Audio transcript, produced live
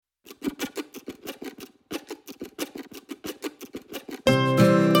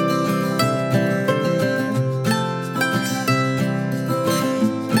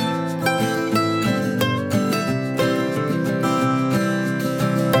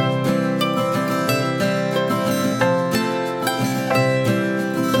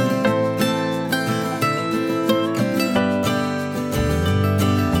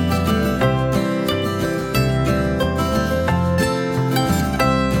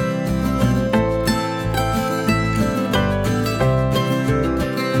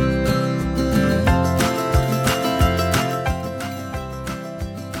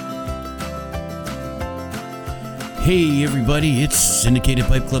Hey everybody, it's Syndicated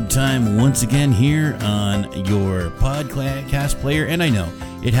Pipe Club time once again here on your podcast player, and I know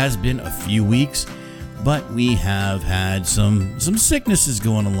it has been a few weeks, but we have had some sicknesses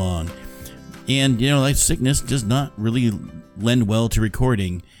going along, and like sickness does not really lend well to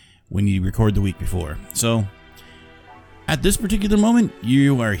recording when you record the week before. So at this particular moment,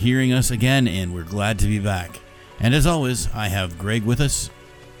 you are hearing us again, and we're glad to be back. And as always, I have Greg with us.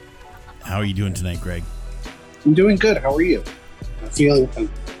 How are you doing tonight, Greg? I'm doing good. How are you?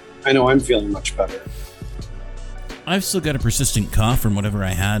 I know I'm feeling much better. I've still got a persistent cough from whatever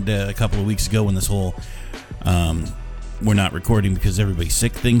I had a couple of weeks ago when this whole we're not recording because everybody's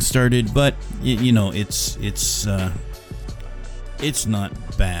sick thing started. But it's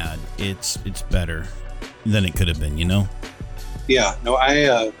not bad. It's better than it could have been. Yeah. No,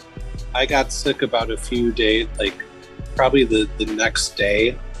 I got sick about a few days, like probably the next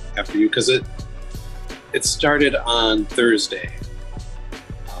day after you, because it started on Thursday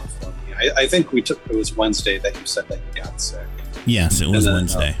for me. I think it was Wednesday that you said that you got sick. Yes, it was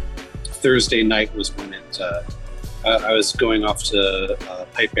Wednesday. Thursday night was when I was going off to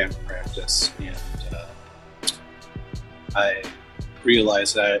pipe band practice, and I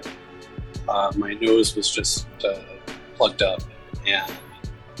realized that my nose was just plugged up, and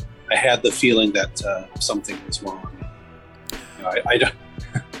I had the feeling that something was wrong. I don't.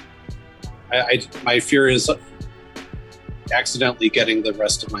 My fear is accidentally getting the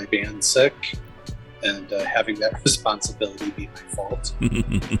rest of my band sick and having that responsibility be my fault.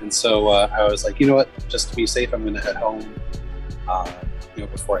 And so I was like, you know what? Just to be safe, I'm going to head home.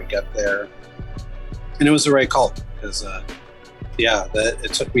 Before I get there. And it was the right call because,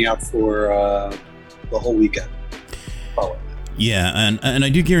 it took me out for the whole weekend. Yeah, and I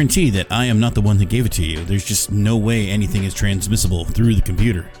do guarantee that I am not the one that gave it to you. There's just no way anything is transmissible through the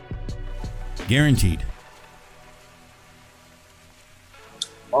computer. Guaranteed.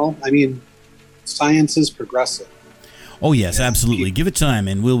 Well, I mean, science is progressive. Oh, yes, absolutely. Give it time,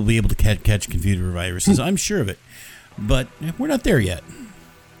 and we'll be able to catch computer viruses. I'm sure of it. But we're not there yet.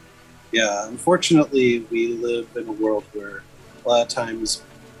 Yeah, unfortunately, we live in a world where a lot of times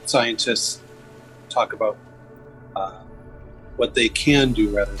scientists talk about what they can do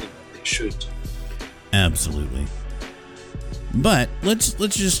rather than what they should do. Absolutely. But let's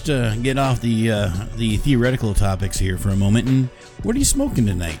just get off the theoretical topics here for a moment. And what are you smoking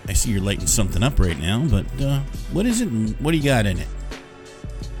tonight? I see you're lighting something up right now, but what is it and what do you got in it?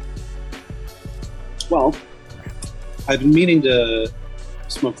 Well, I've been meaning to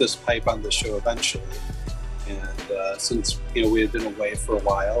smoke this pipe on the show eventually, and since we had been away for a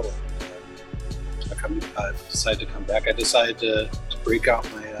while, and I decided to come back. I decided to break out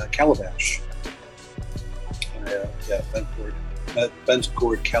my calabash. Bent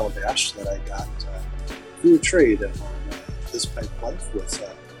gourd calabash that I got through a trade on This Pipe Life with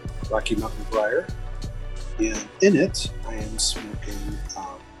Rocky Mountain Briar. And in it, I am smoking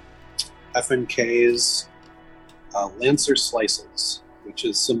FNK's Lancer Slices, which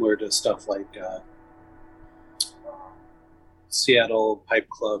is similar to stuff like Seattle Pipe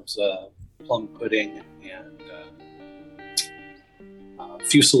Club's Plum Pudding and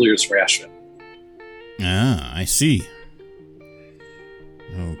Fusilier's Ration. Ah, I see.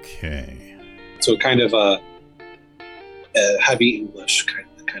 Okay. So kind of a heavy English kind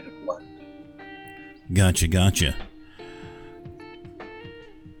of blend. Gotcha.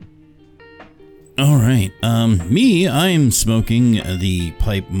 All right. I'm smoking the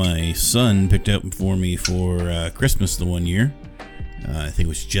pipe my son picked up for me for Christmas the one year. I think it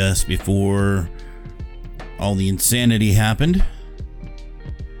was just before all the insanity happened.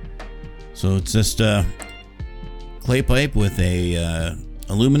 So it's just clay pipe with a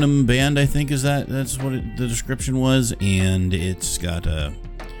aluminum band, I think that's what the description was, and it's got a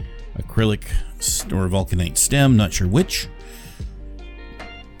acrylic or vulcanite stem, not sure which.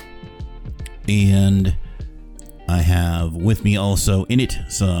 And I have with me also in it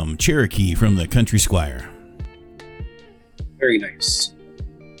some Cherokee from the Country Squire. Very nice.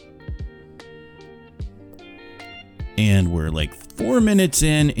 And we're like 4 minutes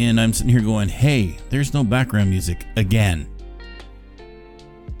in, and I'm sitting here going, hey, there's no background music again.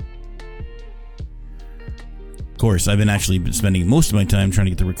 Of course, I've been actually spending most of my time trying to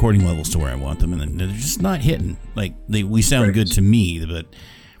get the recording levels to where I want them, and they're just not hitting. Like, we sound good to me,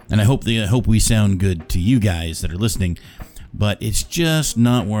 and I hope we sound good to you guys that are listening, but it's just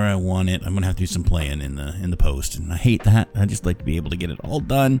not where I want it. I'm gonna have to do some playing in the post, and I hate that. I just like to be able to get it all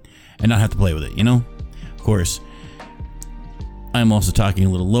done and not have to play with it, Of course, I'm also talking a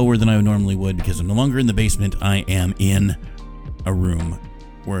little lower than I normally would because I'm no longer in the basement. I am in a room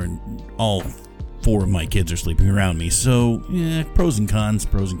where all 4 of my kids are sleeping around me. So, yeah, pros and cons.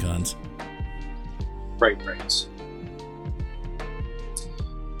 Right.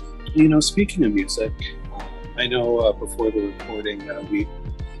 Speaking of music, I know before the recording we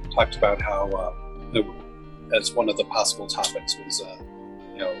talked about how, as one of the possible topics was,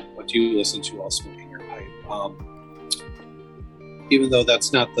 what do you listen to while smoking your pipe? Even though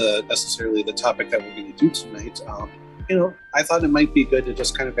that's not necessarily the topic that we're going to do tonight, I thought it might be good to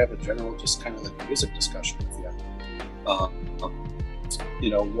just kind of have a general, just kind of like music discussion with you.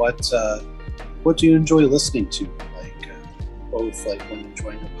 What do you enjoy listening to? Like, both like when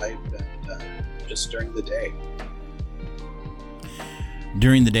enjoying a pipe and just during the day.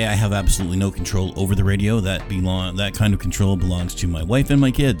 During the day, I have absolutely no control over the radio. That kind of control belongs to my wife and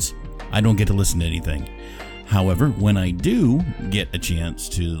my kids. I don't get to listen to anything. However, when I do get a chance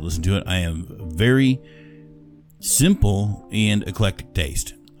to listen to it, I have very simple and eclectic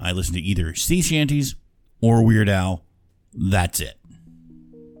taste. I listen to either sea shanties or Weird Al. That's it.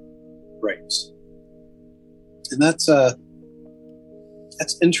 Right. And that's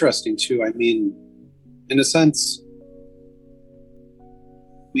interesting too. I mean, in a sense,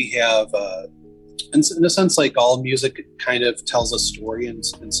 we have, in a sense, like all music kind of tells a story in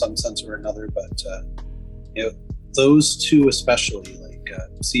some sense or another, but those two especially, like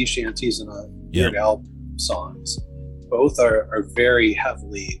sea shanties and Weird Al songs, both are very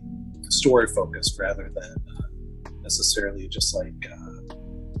heavily story focused rather than necessarily just like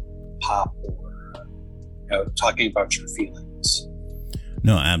pop or talking about your feelings.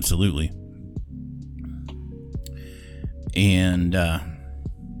 No, absolutely. And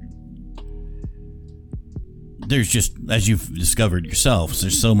there's just, as you've discovered yourself,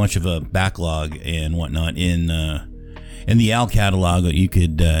 there's so much of a backlog and whatnot in the Al catalog that you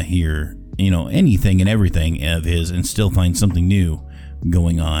could hear, anything and everything of his and still find something new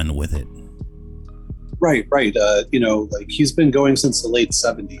going on with it. Right. Like he's been going since the late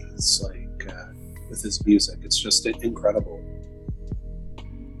 70s, with his music. It's just incredible.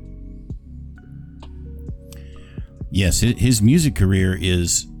 Yes, his music career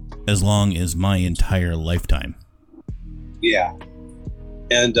is as long as my entire lifetime. Yeah.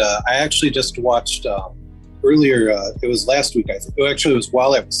 And I actually just watched earlier, it was last week, I think. Actually, it was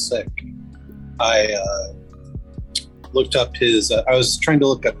while I was sick. I looked up I was trying to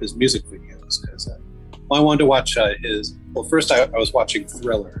look up his music videos because I wanted to watch first I was watching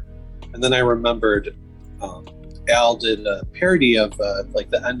Thriller. And then I remembered Al did a parody of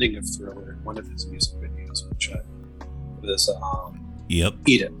the ending of Thriller in one of his music videos, which was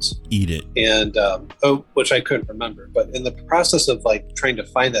Eat It. And which I couldn't remember. But in the process of trying to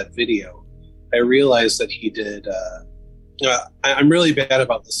find that video, I realized that he did. I'm really bad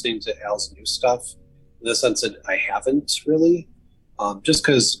about listening to Al's new stuff in the sense that I haven't really, just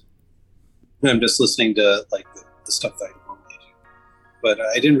because I'm just listening to the stuff that I normally do. But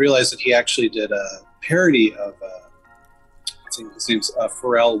I didn't realize that he actually did a parody of I think his name's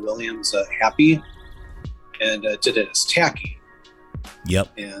Pharrell Williams' "Happy," and did it as Tacky. Yep.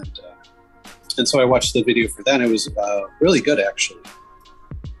 And so I watched the video for that. And it was really good, actually.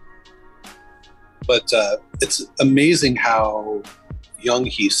 But it's amazing how young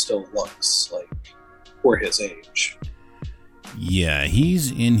he still looks, for his age. Yeah,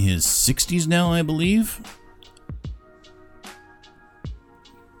 he's in his 60s now, I believe.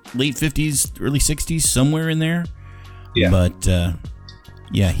 Late 50s, early 60s, somewhere in there. Yeah. But,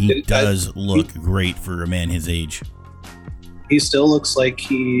 he does look great for a man his age. He still looks like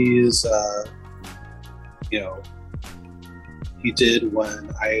he's, he did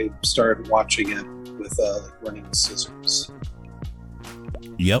when I started watching it with Running with Scissors.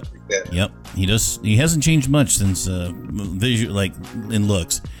 Yep. Yep. He hasn't changed much since in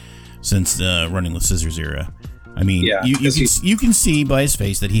looks since the Running with Scissors era. I mean, you can see by his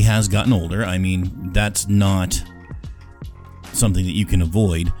face that he has gotten older. I mean, that's not something that you can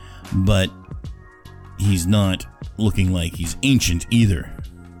avoid, but he's not looking like he's ancient either.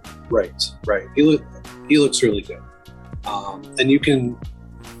 Right. He looks really good. And you can,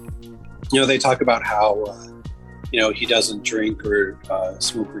 they talk about how, he doesn't drink or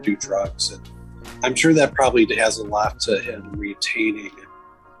smoke or do drugs. And I'm sure that probably has a lot to him retaining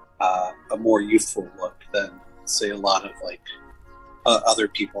a more youthful look than, say, a lot of other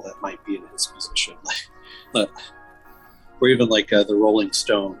people that might be in his position. Or even the Rolling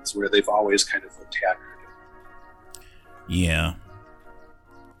Stones, where they've always kind of looked haggard. Yeah.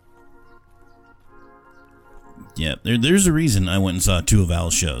 Yeah, there's a reason I went and saw 2 of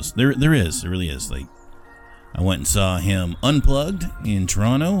Al's shows. There really is. I went and saw him Unplugged in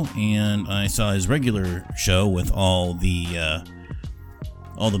Toronto, and I saw his regular show with all the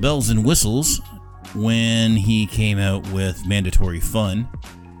bells and whistles when he came out with Mandatory Fun,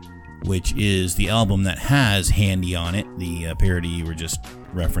 which is the album that has Handy on it, the parody you were just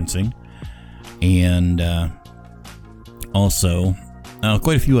referencing, and also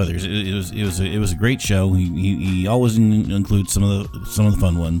quite a few others. It was a great show. He always includes some of the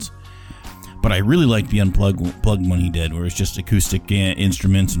fun ones, but I really liked the unplugged one he did, where it's just acoustic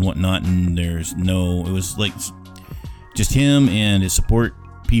instruments and whatnot, and it was like just him and his support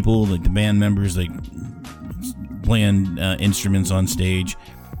people, like the band members, like playing instruments on stage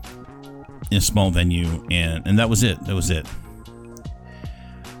in a small venue, and that was it.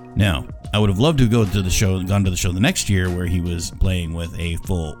 Now, I would have loved to gone to the show the next year where he was playing with a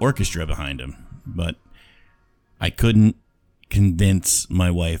full orchestra behind him, but I couldn't convince my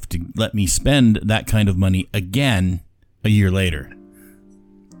wife to let me spend that kind of money again a year later.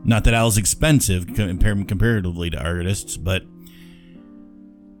 Not that Al's expensive comparatively to artists, but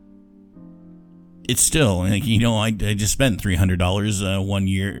it's still, like, I just spent $300 one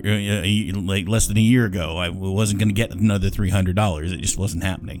year, like less than a year ago. I wasn't going to get another $300. It just wasn't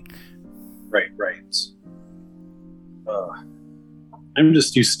happening. Right. I'm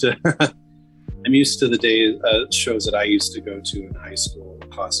just used to. I'm used to the day shows that I used to go to in high school,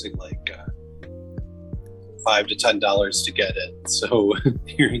 costing like $5 to $10 to get it. So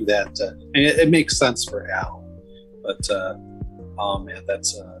hearing that, it makes sense for Al, but oh man, that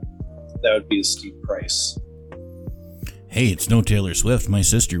would be a steep price. Hey, it's no Taylor Swift. My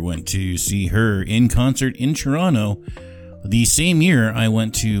sister went to see her in concert in Toronto the same year I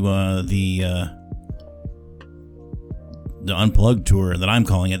went to the Unplugged tour that I'm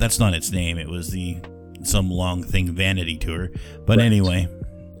calling it. That's not its name. It was some long thing vanity tour. But right. Anyway,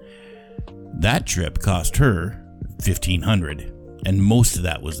 that trip cost her $1,500, and most of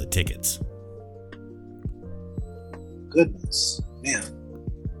that was the tickets. Goodness, man.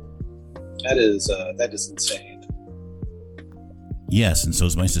 That is insane. Yes, and so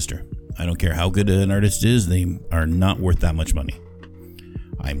is my sister. I don't care how good an artist is; they are not worth that much money.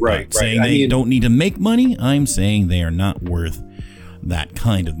 I'm not saying they don't need to make money. I'm saying they are not worth that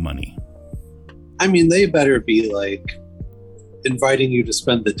kind of money. I mean, they better be like inviting you to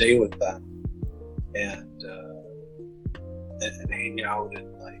spend the day with them and hang out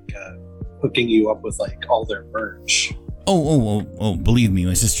and like hooking you up with like all their merch. Oh! Believe me,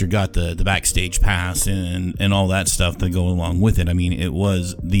 my sister got the backstage pass and all that stuff that go along with it. I mean, it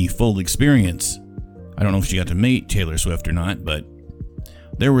was the full experience. I don't know if she got to meet Taylor Swift or not, but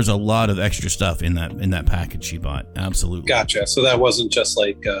there was a lot of extra stuff in that package she bought. Absolutely. Gotcha. So that wasn't just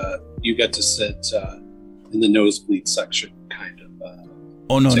like you get to sit in the nosebleed section, kind of.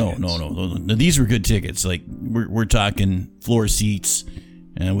 Oh no! These were good tickets. Like we're talking floor seats,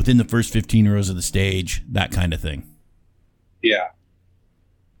 and within the first 15 rows of the stage, that kind of thing. Yeah.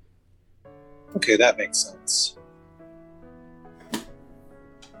 Okay, that makes sense.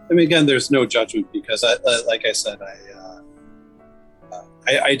 I mean, again, there's no judgment because, like I said,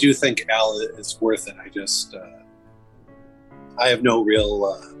 I do think Al is worth it. I have no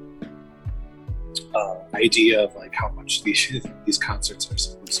real idea of like how much these concerts are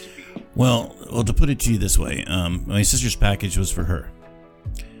supposed to be. Well, to put it to you this way, my sister's package was for her.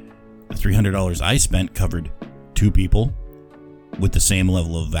 The $300 I spent covered 2 people with the same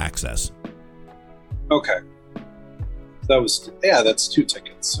level of access. Okay. That's 2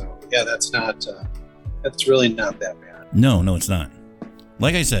 tickets. So yeah, that's really not that bad. No, it's not.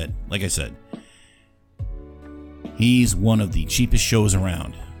 Like I said, he's one of the cheapest shows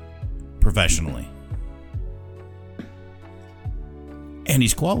around, professionally. And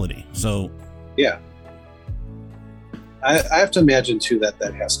he's quality, so... Yeah. I have to imagine, too, that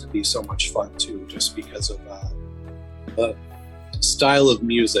has to be so much fun, too, just because of the style of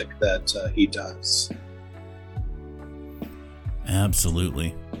music that he does.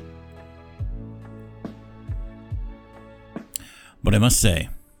 Absolutely. But I must say,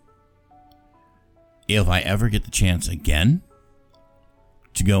 if I ever get the chance again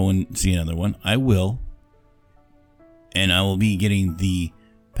to go and see another one, I will. And I will be getting the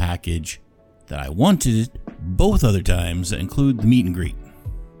package that I wanted both other times that include the meet and greet.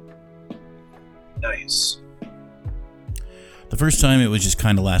 Nice. The first time it was just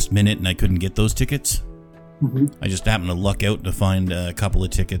kind of last minute and I couldn't get those tickets. Mm-hmm. I just happened to luck out to find a couple of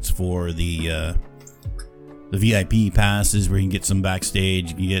tickets for the VIP passes where you can get some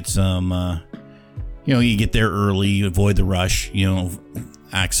backstage. You get some, you get there early, avoid the rush,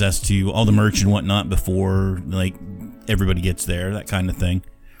 access to all the merch and whatnot before like everybody gets there, that kind of thing.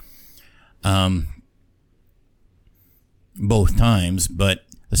 Both times, but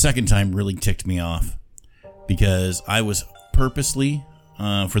the second time really ticked me off because I was purposely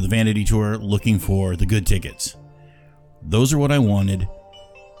for the Vanity Tour looking for the good tickets. Those are what I wanted.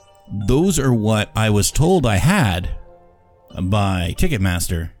 Those are what I was told I had by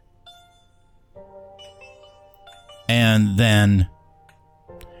Ticketmaster. And then,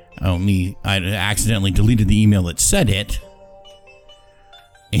 I accidentally deleted the email that said it.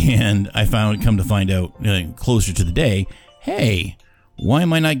 And I come to find out closer to the day, hey, why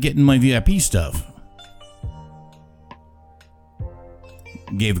am I not getting my VIP stuff?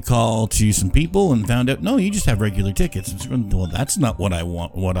 Gave a call to some people and found out, no, you just have regular tickets. Well, that's not what I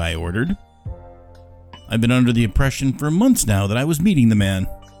want. What I ordered. I've been under the impression for months now that I was meeting the man.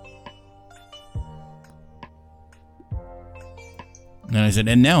 And I said,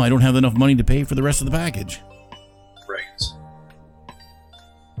 and now I don't have enough money to pay for the rest of the package. Right.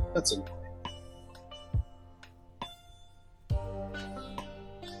 That's annoying.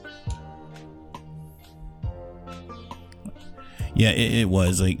 Yeah, it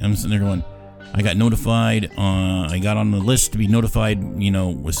was. Like, I'm sitting there going, I got notified. I got on the list to be notified.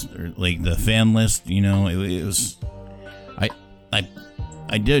 Was like the fan list. It was.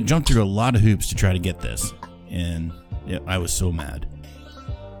 I did jump through a lot of hoops to try to get this, and I was so mad.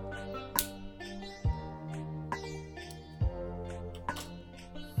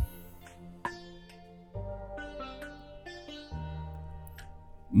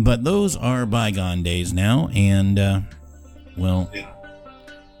 But those are bygone days now, and. Well, yeah.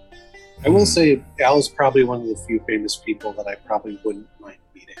 I will say Al's probably one of the few famous people that I probably wouldn't mind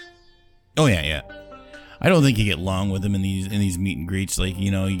meeting. Oh yeah. I don't think you get long with him in these meet and greets. Like,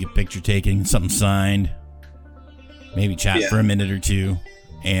 you get picture taking, something signed, maybe chat for a minute or two,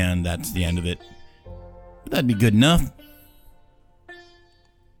 and that's the end of it. But that'd be good enough.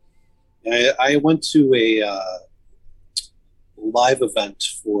 I went to a live event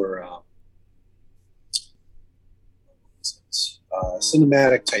for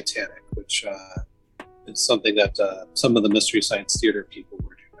Cinematic Titanic, which is something that some of the Mystery Science Theater people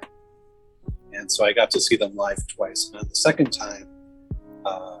were doing. And so I got to see them live twice. And the second time,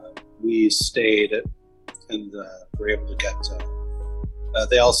 we stayed and were able to get,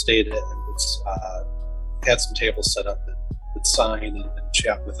 they all stayed and had some tables set up and would sign and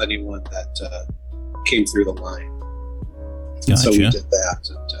chat with anyone that came through the line. Gotcha. And so we did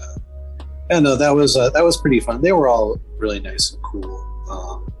that. And that was pretty fun. They were all really nice and cool.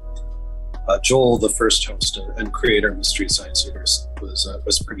 Joel, the first host and creator of Mystery Science Theater,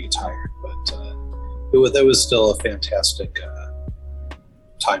 was pretty tired, but that was still a fantastic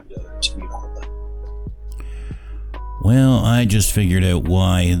time to meet all of them. Well, I just figured out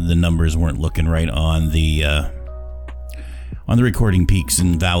why the numbers weren't looking right on the recording peaks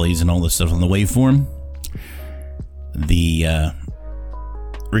and valleys and all this stuff on the waveform. The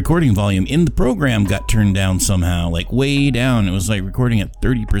recording volume in the program got turned down somehow, like way down. It was like recording at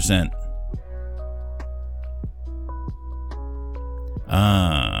 30%.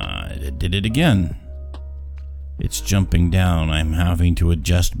 It did it again. It's jumping down. I'm having to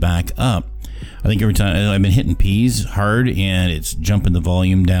adjust back up. I think every time I've been hitting P's hard and it's jumping the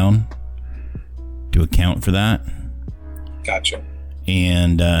volume down to account for that. Gotcha.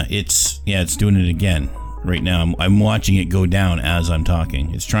 And it's doing it again. Right now, I'm watching it go down as I'm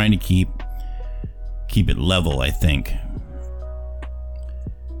talking. It's trying to keep it level, I think.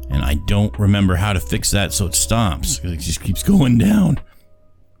 And I don't remember how to fix that so it stops. It just keeps going down.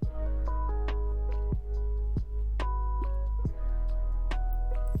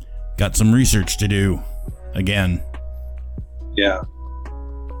 Got some research to do. Again. Yeah.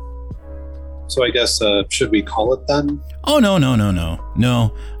 So I guess, should we call it then? Oh, no.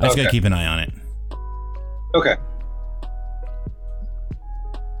 No, I just gotta keep an eye on it. Okay.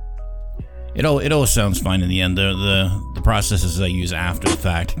 It all sounds fine in the end. The processes I use after the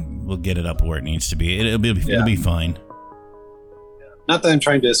fact will get it up where it needs to be. It'll be fine. Yeah. Not that I'm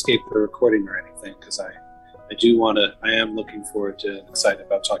trying to escape the recording or anything, because I am looking forward to and excited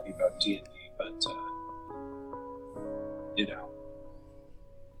about talking about D&D, but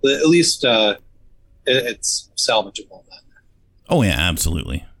at least it's salvageable then. Oh yeah,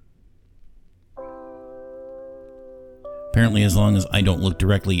 absolutely. Apparently, as long as I don't look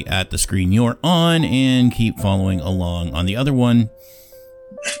directly at the screen you're on and keep following along on the other one,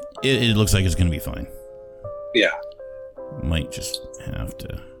 it looks like it's going to be fine. Yeah. Might just have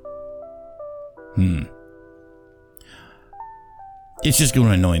to... It's just going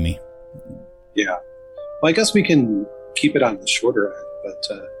to annoy me. Yeah. Well, I guess we can keep it on the shorter end, but...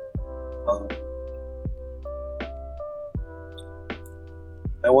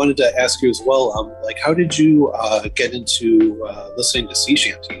 I wanted to ask you as well, how did you get into listening to sea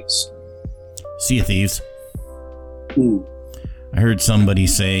shanties? Sea of Thieves. I heard somebody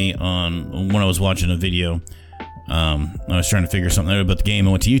say when I was watching a video, I was trying to figure something out about the game.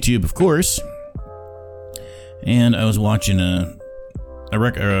 I went to YouTube, of course, and I was watching a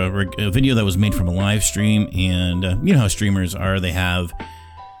video that was made from a live stream, and you know how streamers are. They have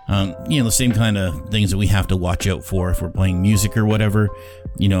the same kind of things that we have to watch out for if we're playing music or whatever,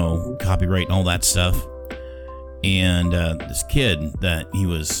 copyright and all that stuff. And this kid that he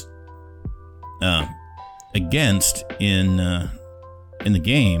was against in the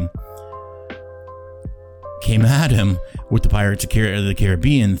game came at him with the Pirates of the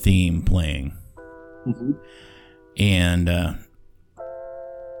Caribbean theme playing. Mm-hmm. And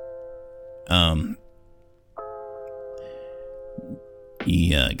he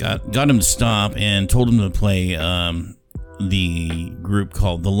got him to stop and told him to play the group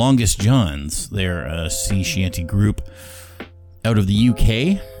called The Longest Johns. They're a sea shanty group out of the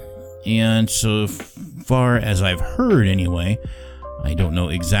UK. And so far as I've heard anyway, I don't know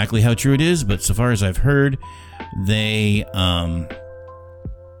exactly how true it is, but so far as I've heard, they don't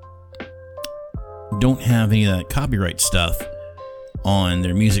have any of that copyright stuff on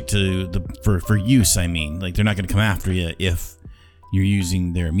their music for use. I mean, like, they're not going to come after you if you're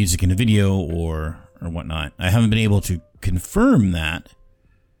using their music in a video or whatnot. I haven't been able to confirm that.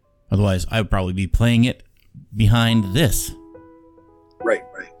 Otherwise, I would probably be playing it behind this. Right.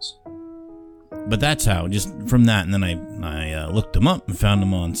 But that's how, just from that, and then I looked them up and found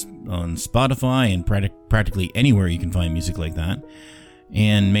them on Spotify and practically anywhere you can find music like that,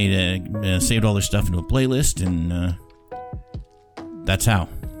 and saved all their stuff into a playlist, and that's how.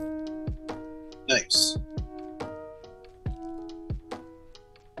 Nice.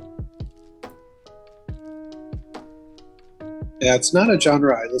 Yeah, it's not a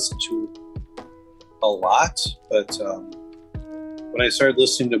genre I listen to a lot, but when I started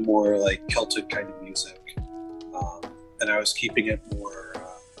listening to more like Celtic kind of music, and I was keeping it more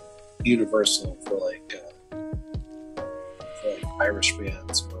universal for like Irish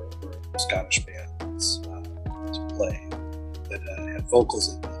bands or Scottish bands to play that had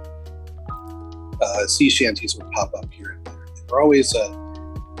vocals in them, sea shanties would pop up here and there. They were always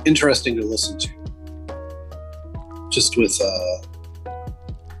interesting to listen to. Just with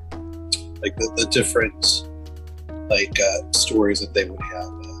like the different stories that they would have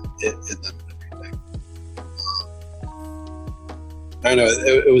in them and everything. I don't know,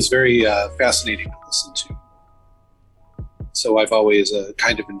 it was very fascinating to listen to. So I've always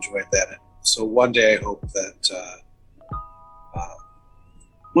kind of enjoyed that. So one day I hope that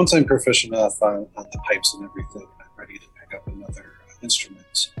once I'm proficient enough on the pipes and everything, I'm ready to pick up another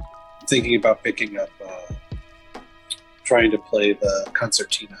instrument. I'm thinking about picking up trying to play the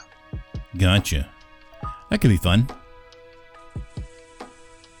concertina. Gotcha. That could be fun.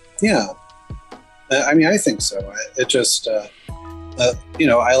 Yeah. I mean, I think so. It just, I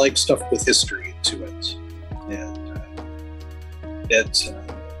like stuff with history to it. And it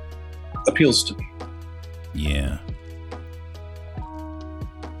appeals to me. Yeah.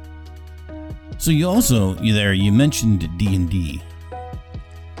 So you mentioned D&D.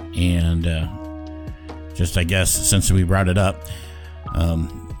 And just, I guess, since we brought it up,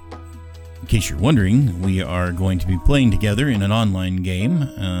 in case you're wondering, we are going to be playing together in an online game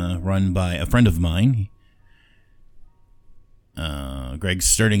run by a friend of mine. Greg's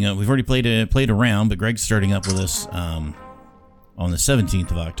starting up. We've already played around, but Greg's starting up with us on the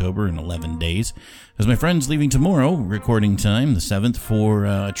 17th of October in 11 days. Because my friend's leaving tomorrow, recording time, the 7th, for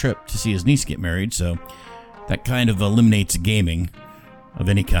a trip to see his niece get married. So that kind of eliminates gaming of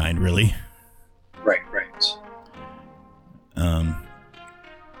any kind, really. Right.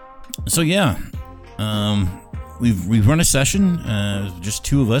 So yeah, we've run a session, just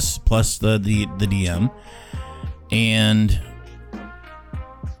two of us plus the DM, and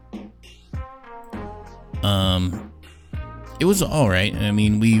it was all right. I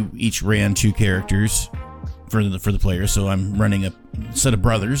mean, we each ran two characters for the players. So I'm running a set of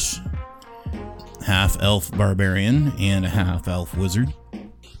brothers, half elf barbarian and a half elf wizard,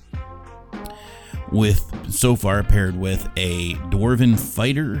 so far paired with a dwarven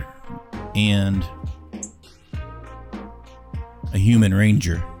fighter and a human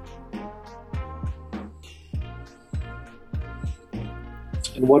ranger.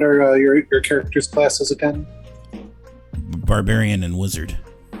 And what are your characters' classes again? Barbarian and wizard.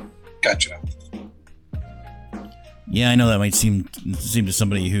 Gotcha. Yeah, I know that might seem to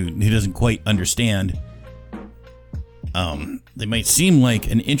somebody who doesn't quite understand. They might seem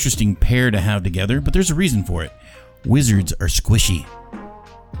like an interesting pair to have together, but there's a reason for it. Wizards are squishy.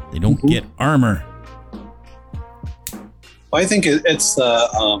 They don't get armor. Well, I think it's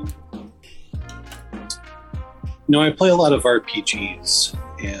the I play a lot of RPGs,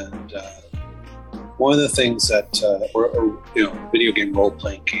 and one of the things that, or video game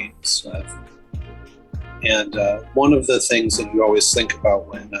role-playing games, and one of the things that you always think about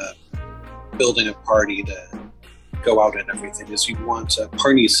when building a party to go out and everything is you want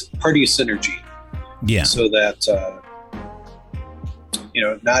party synergy. Yeah. So that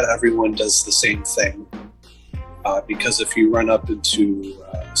not everyone does the same thing, because if you run up into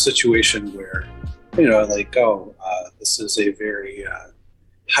a situation where this is a very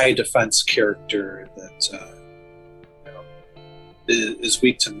high defense character that is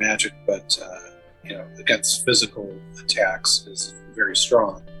weak to magic, but against physical attacks is very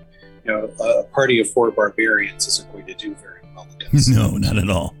strong. A party of 4 barbarians isn't going to do very well against No, not at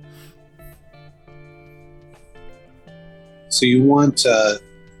all. So you want a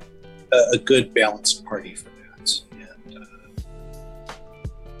good balanced party for that.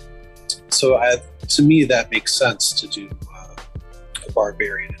 And so to me, that makes sense to do a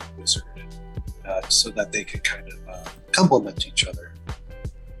barbarian and a wizard, so that they can kind of complement each other.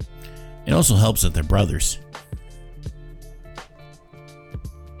 It also helps that they're brothers.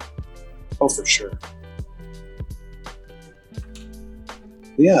 Oh, for sure.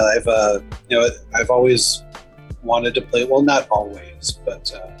 Yeah, I've always wanted to play. Well, not always,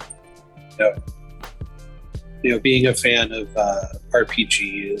 but being a fan of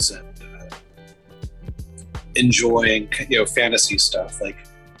RPGs and enjoying fantasy stuff. Like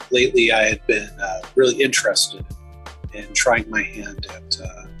lately, I had been really interested in trying my hand at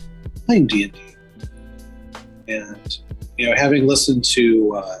playing D&D, and having listened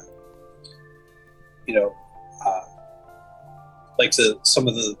to some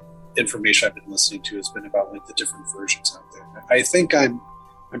of the information I've been listening to has been about like the different versions out there. I think I'm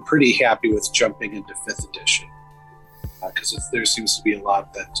pretty happy with jumping into 5th edition, because there seems to be a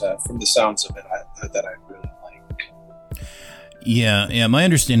lot that, from the sounds of it, that I really like. Yeah. My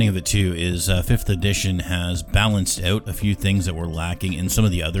understanding of it too is 5th edition has balanced out a few things that were lacking in some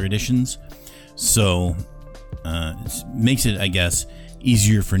of the other editions, so it makes it, I guess,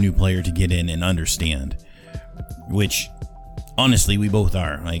 easier for new player to get in and understand. Which, honestly, we both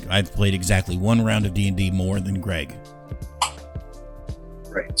are. Like, I've played exactly 1 round of D&D more than Greg.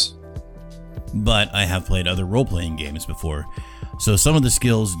 Right. But I have played other role-playing games before, so some of the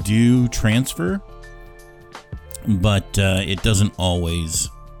skills do transfer, but it doesn't always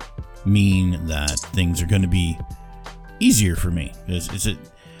mean that things are going to be easier for me.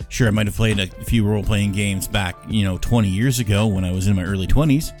 Sure, I might have played a few role-playing games back, 20 years ago when I was in my early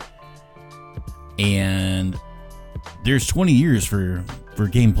 20s, and there's 20 years for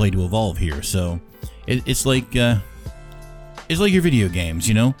gameplay to evolve here, so it's like your video games,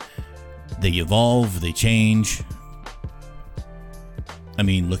 they evolve, they change. I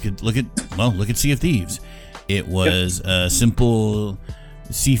mean, look at Sea of Thieves. It was a simple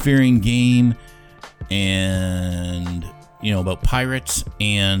seafaring game, and about pirates,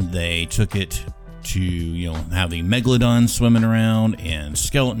 and they took it to having megalodons swimming around and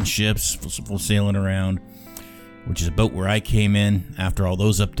skeleton ships sailing around, which is about where I came in after all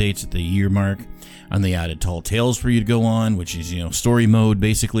those updates at the year mark. And they added Tall Tales for you to go on, which is story mode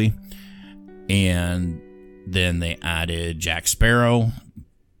basically. And then they added Jack Sparrow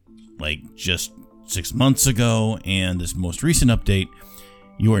like just 6 months ago, and this most recent update,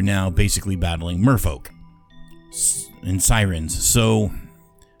 you are now basically battling merfolk and sirens. So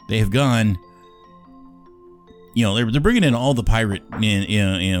they have gone, they're bringing in all the pirate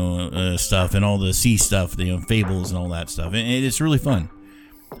stuff and all the sea stuff, fables and all that stuff, and it's really fun.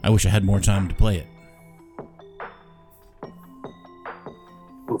 I wish I had more time to play it.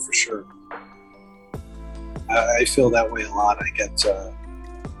 Oh, for sure. I feel that way a lot. I get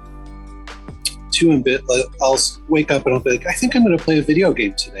too ambitious. I'll wake up and I'll be like, I think I'm going to play a video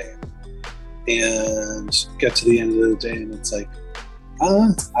game today, and get to the end of the day and it's like,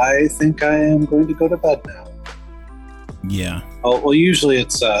 I think I am going to go to bed now. Yeah. Well, usually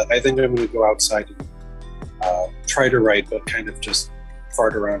it's I think I'm going to go outside and try to write, but kind of just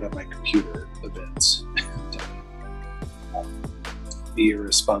fart around on my computer a bit and be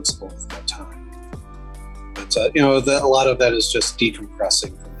irresponsible with my time. But a lot of that is just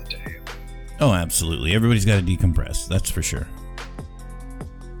decompressing from the day. Oh, absolutely. Everybody's got to decompress. That's for sure.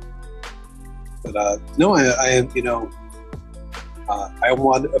 But no, I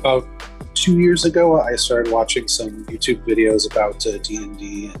want about 2 years ago, I started watching some YouTube videos about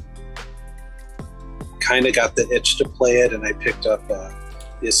D&D and kind of got the itch to play it, and I picked up the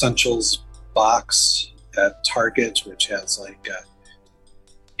Essentials box at Target, which has like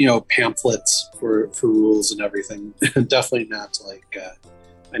pamphlets for rules and everything. Definitely not like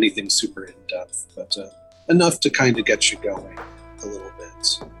anything super in depth, but enough to kind of get you going a little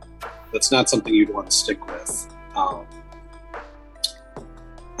bit. That's not something you'd want to stick with.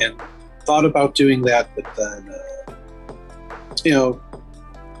 And thought about doing that, but then,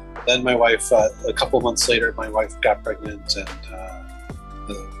 then my wife, a couple months later, my wife got pregnant and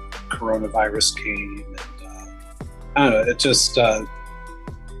the coronavirus came, and I don't know, it just fell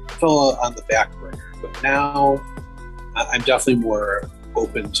on the back burner. But now I'm definitely more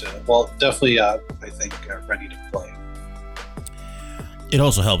open to, I think, ready to play. It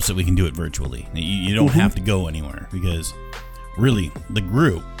also helps that we can do it virtually. You don't have to go anywhere, because really the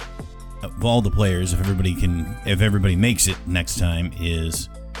group of all the players, if everybody makes it next time, is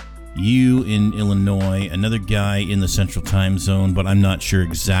you in Illinois, another guy in the Central Time Zone, but I'm not sure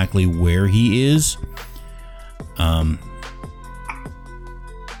exactly where he is. I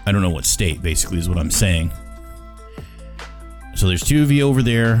don't know what state, basically, is what I'm saying. So there's 2 of you over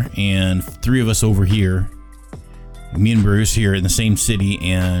there and 3 of us over here. Me and Bruce here in the same city,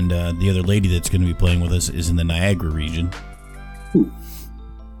 and the other lady that's going to be playing with us is in the Niagara region.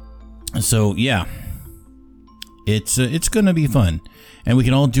 So yeah, it's going to be fun, and we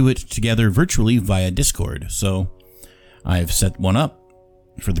can all do it together virtually via Discord. So I've set one up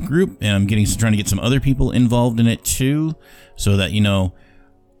for the group, and I'm trying to get some other people involved in it too, so that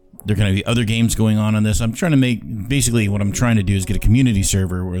there are going to be other games going on this. I'm trying to basically what I'm trying to do is get a community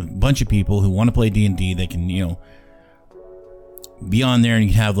server with a bunch of people who want to play D&D. They can be on there, and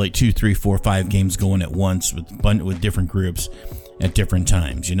you have like 2, 3, 4, 5 games going at once with different groups at different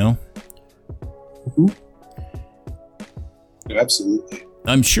times, Absolutely.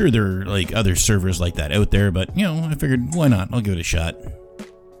 I'm sure there are like other servers like that out there, but I figured, why not? I'll give it a shot.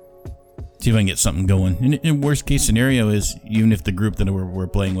 See if I can get something going. And in worst case scenario is, even if the group that we're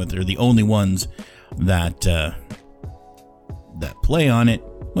playing with are the only ones that play on it,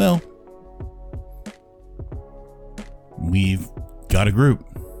 well, we've got a group.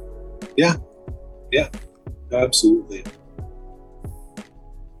 Yeah, absolutely.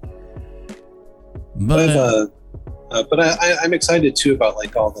 But I'm excited too about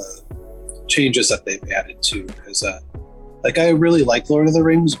like all the changes that they've added too, because I really like Lord of the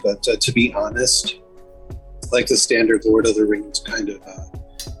Rings, but to be honest, like the standard Lord of the Rings kind of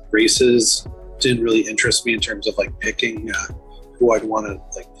races didn't really interest me in terms of like picking who I'd want to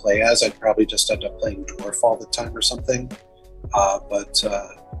like play as. I'd probably just end up playing dwarf all the time or something. But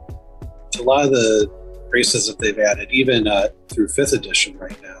a lot of the races that they've added, even through 5th edition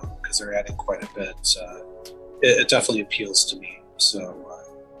right now, because they're adding quite a bit, it definitely appeals to me. So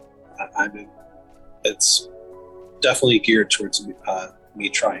it's definitely geared towards me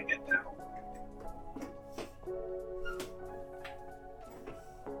trying it now.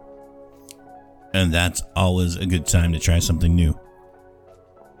 And that's always a good time to try something new.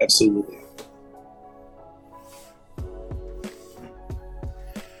 Absolutely.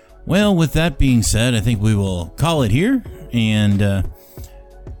 Well, with that being said, I think we will call it here. And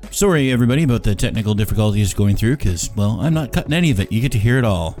sorry, everybody, about the technical difficulties going through, because, well, I'm not cutting any of it. You get to hear it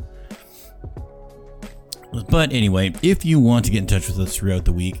all. But anyway, if you want to get in touch with us throughout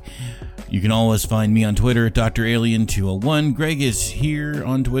the week, you can always find me on Twitter at DrAlien201. Greg is here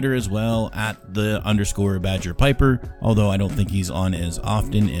on Twitter as well at the _Badger Piper, although I don't think he's on as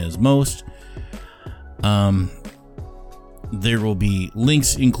often as most. There will be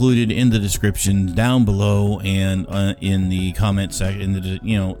links included in the description down below and in the comment section, in the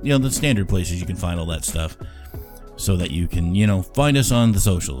the standard places you can find all that stuff, so that you can find us on the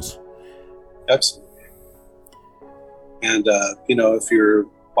socials. Absolutely. And if you're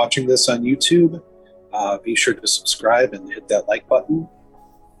watching this on YouTube, be sure to subscribe and hit that like button,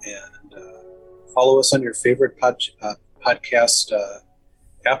 and follow us on your favorite podcast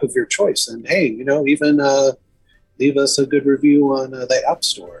app of your choice. And hey, even leave us a good review on the App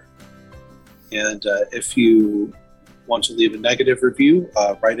Store. And if you want to leave a negative review,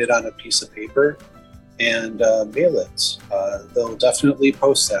 write it on a piece of paper and mail it. They'll definitely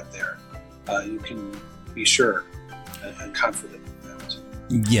post that there. You can be sure and confident in that.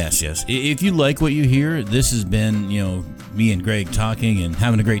 Yes. If you like what you hear, this has been, me and Greg talking and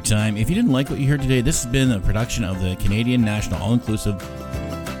having a great time. If you didn't like what you heard today, this has been a production of the Canadian National All-Inclusive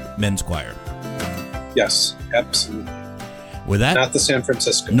Men's Choir. Yes, absolutely. With that, not the San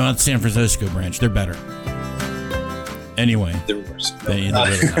Francisco. Not the San Francisco branch. They're better. Anyway, they're worse. They're not.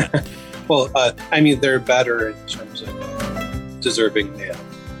 Well, they're better in terms of deserving mail.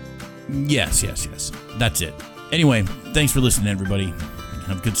 Yes. That's it. Anyway, thanks for listening, everybody.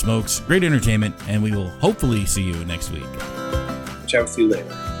 Have good smokes, great entertainment, and we will hopefully see you next week. Chat with you later.